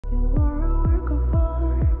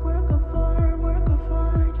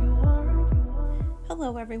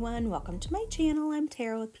Hello everyone, welcome to my channel. I'm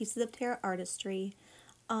Tara with Pieces of Tara Artistry.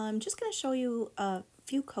 I'm just going to show you a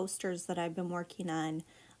few coasters that I've been working on.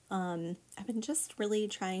 I've been just really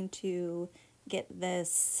trying to get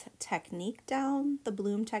this technique down, the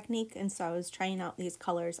bloom technique, and so I was trying out these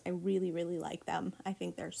colors. I really like them. I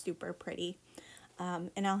think they're super pretty.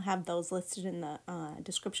 And I'll have those listed in the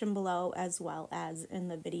description below as well as in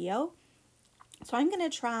the video. So I'm going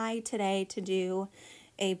to try today to do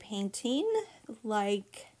a painting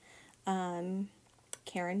like Karen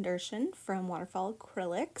Durishin from Waterfall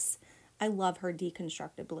Acrylics. I love her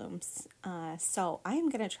Deconstructed Blooms. So I'm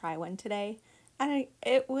going to try one today.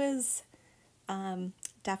 It was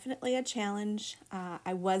definitely a challenge.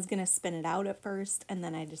 I was going to spin it out at first, and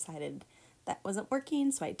then I decided that wasn't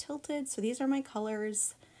working, so I tilted. So these are my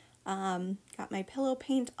colors. Got my pillow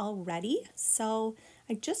paint all ready. So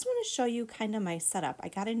I just want to show you kind of my setup. I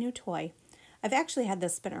got a new toy. I've actually had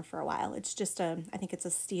this spinner for a while. It's just I think it's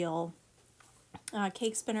a steel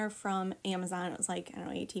cake spinner from Amazon. It was like, I don't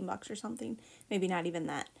know, 18 bucks or something. Maybe not even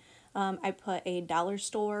that. I put a dollar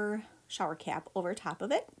store shower cap over top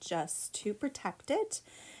of it just to protect it.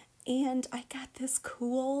 And I got this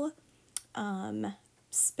cool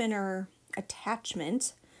spinner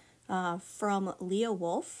attachment from Leah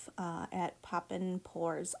Wolf at Poppin'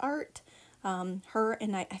 Pores Art. Her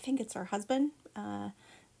and I think it's her husband.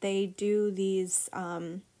 They do these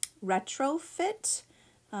retrofit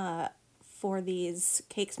for these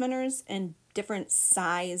cake spinners in different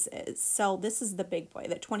sizes. So this is the big boy,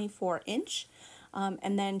 the 24-inch.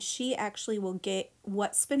 And then she actually will get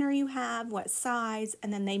what spinner you have, what size,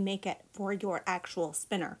 and then they make it for your actual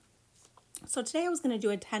spinner. So today I was going to do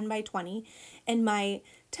a 10 by 20, and my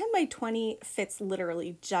 10 by 20 fits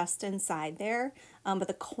literally just inside there, but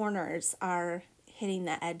the corners are hitting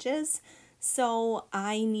the edges. So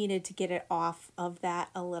I needed to get it off of that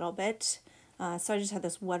a little bit. So I just had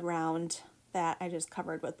this wood round that I just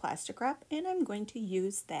covered with plastic wrap, and I'm going to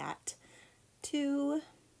use that to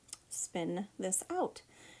spin this out.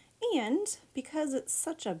 And because it's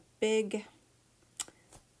such a big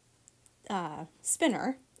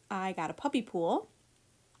spinner, I got a puppy pool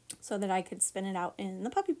so that I could spin it out in the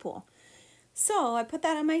puppy pool. So I put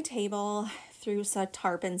that on my table, threw a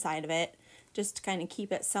tarp inside of it, just to kind of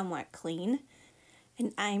keep it somewhat clean.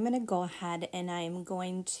 And I'm going to go ahead and I'm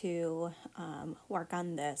going to work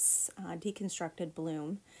on this Deconstructed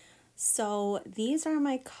Bloom. So these are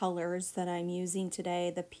my colors that I'm using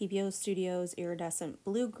today. The PBO Studios Iridescent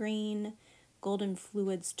Blue Green, Golden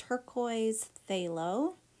Fluids Turquoise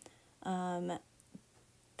Phthalo,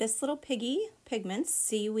 this little piggy, Pigments,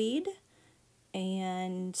 Seaweed,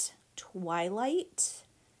 and Twilight,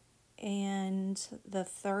 and the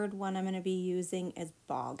third one I'm going to be using is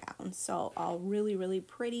Ball Gown. So all really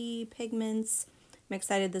pretty pigments. I'm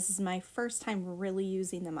excited. This is my first time really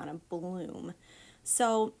using them on a bloom.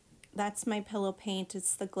 So that's my pillow paint.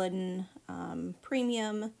 It's the Glidden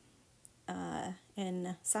Premium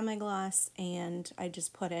in semi-gloss, and I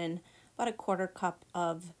just put in about 1/4 cup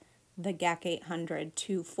of the GAC 800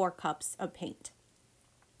 to 4 cups of paint.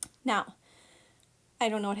 Now, I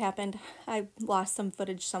don't know what happened. I lost some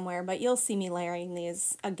footage somewhere, but you'll see me layering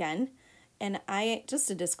these again. And just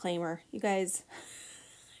a disclaimer, you guys,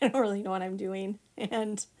 I don't really know what I'm doing.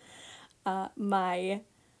 And my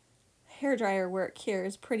hairdryer work here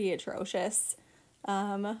is pretty atrocious.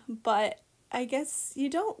 But I guess you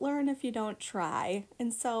don't learn if you don't try.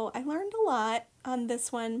 And so I learned a lot on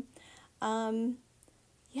this one.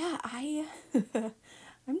 Yeah,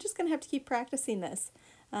 I'm just going to have to keep practicing this.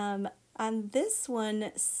 On this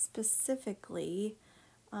one specifically,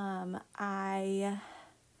 I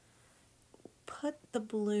put the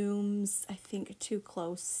blooms, I think, too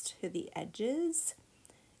close to the edges.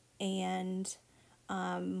 And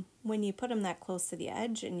when you put them that close to the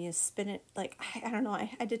edge and you spin it, like, I don't know,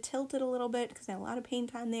 I had to tilt it a little bit because I had a lot of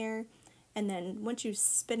paint on there. And then once you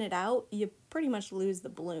spin it out, you pretty much lose the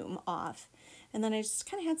bloom off. And then I just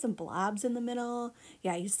kind of had some blobs in the middle.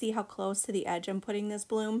 Yeah, you see how close to the edge I'm putting this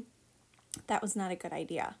bloom? That was not a good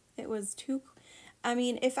idea. It was too, I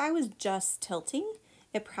mean, if I was just tilting,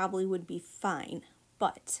 it probably would be fine.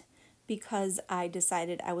 But because I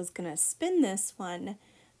decided I was going to spin this one,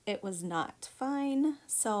 it was not fine.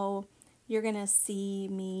 So you're going to see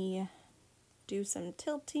me do some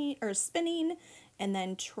tilting or spinning and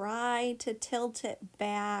then try to tilt it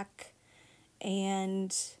back,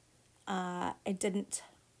 and it didn't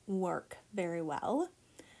work very well.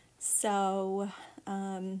 So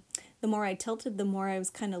the more I tilted, the more I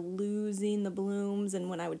was kind of losing the blooms, and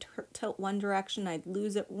when I would tilt one direction, I'd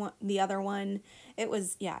lose the other one. It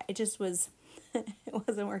was, yeah, it just was, it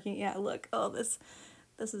wasn't working. Yeah, look, oh, this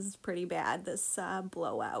this is pretty bad, this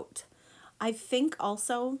blowout. I think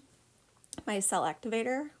also my cell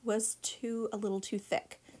activator was a little too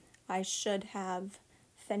thick. I should have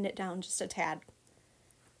thinned it down just a tad.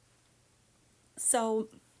 So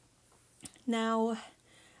now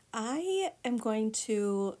I am going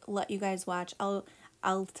to let you guys watch. I'll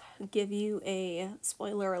give you a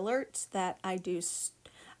spoiler alert that I do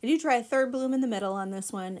try a third bloom in the middle on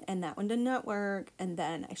this one, and that one did not work, and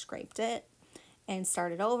then I scraped it and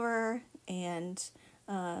started over, and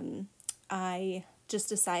I just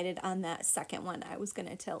decided on that second one I was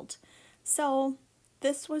gonna tilt. So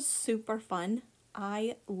this was super fun.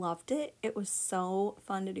 I loved it. It was so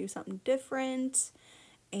fun to do something different,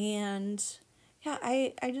 and yeah,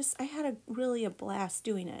 I had really a blast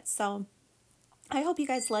doing it. So I hope you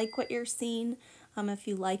guys like what you're seeing. If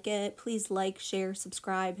you like it, please like, share,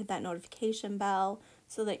 subscribe, hit that notification bell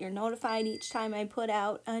so that you're notified each time I put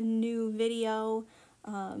out a new video.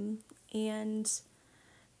 And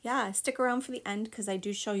yeah, stick around for the end because I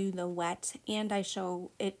do show you the wet and I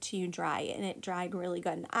show it to you dry, and it dried really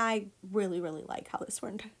good. And I really, really like how this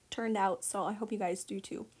one turned out, so I hope you guys do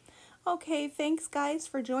too. Okay, thanks guys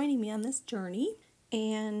for joining me on this journey,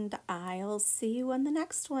 and I'll see you on the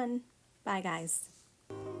next one. Bye guys.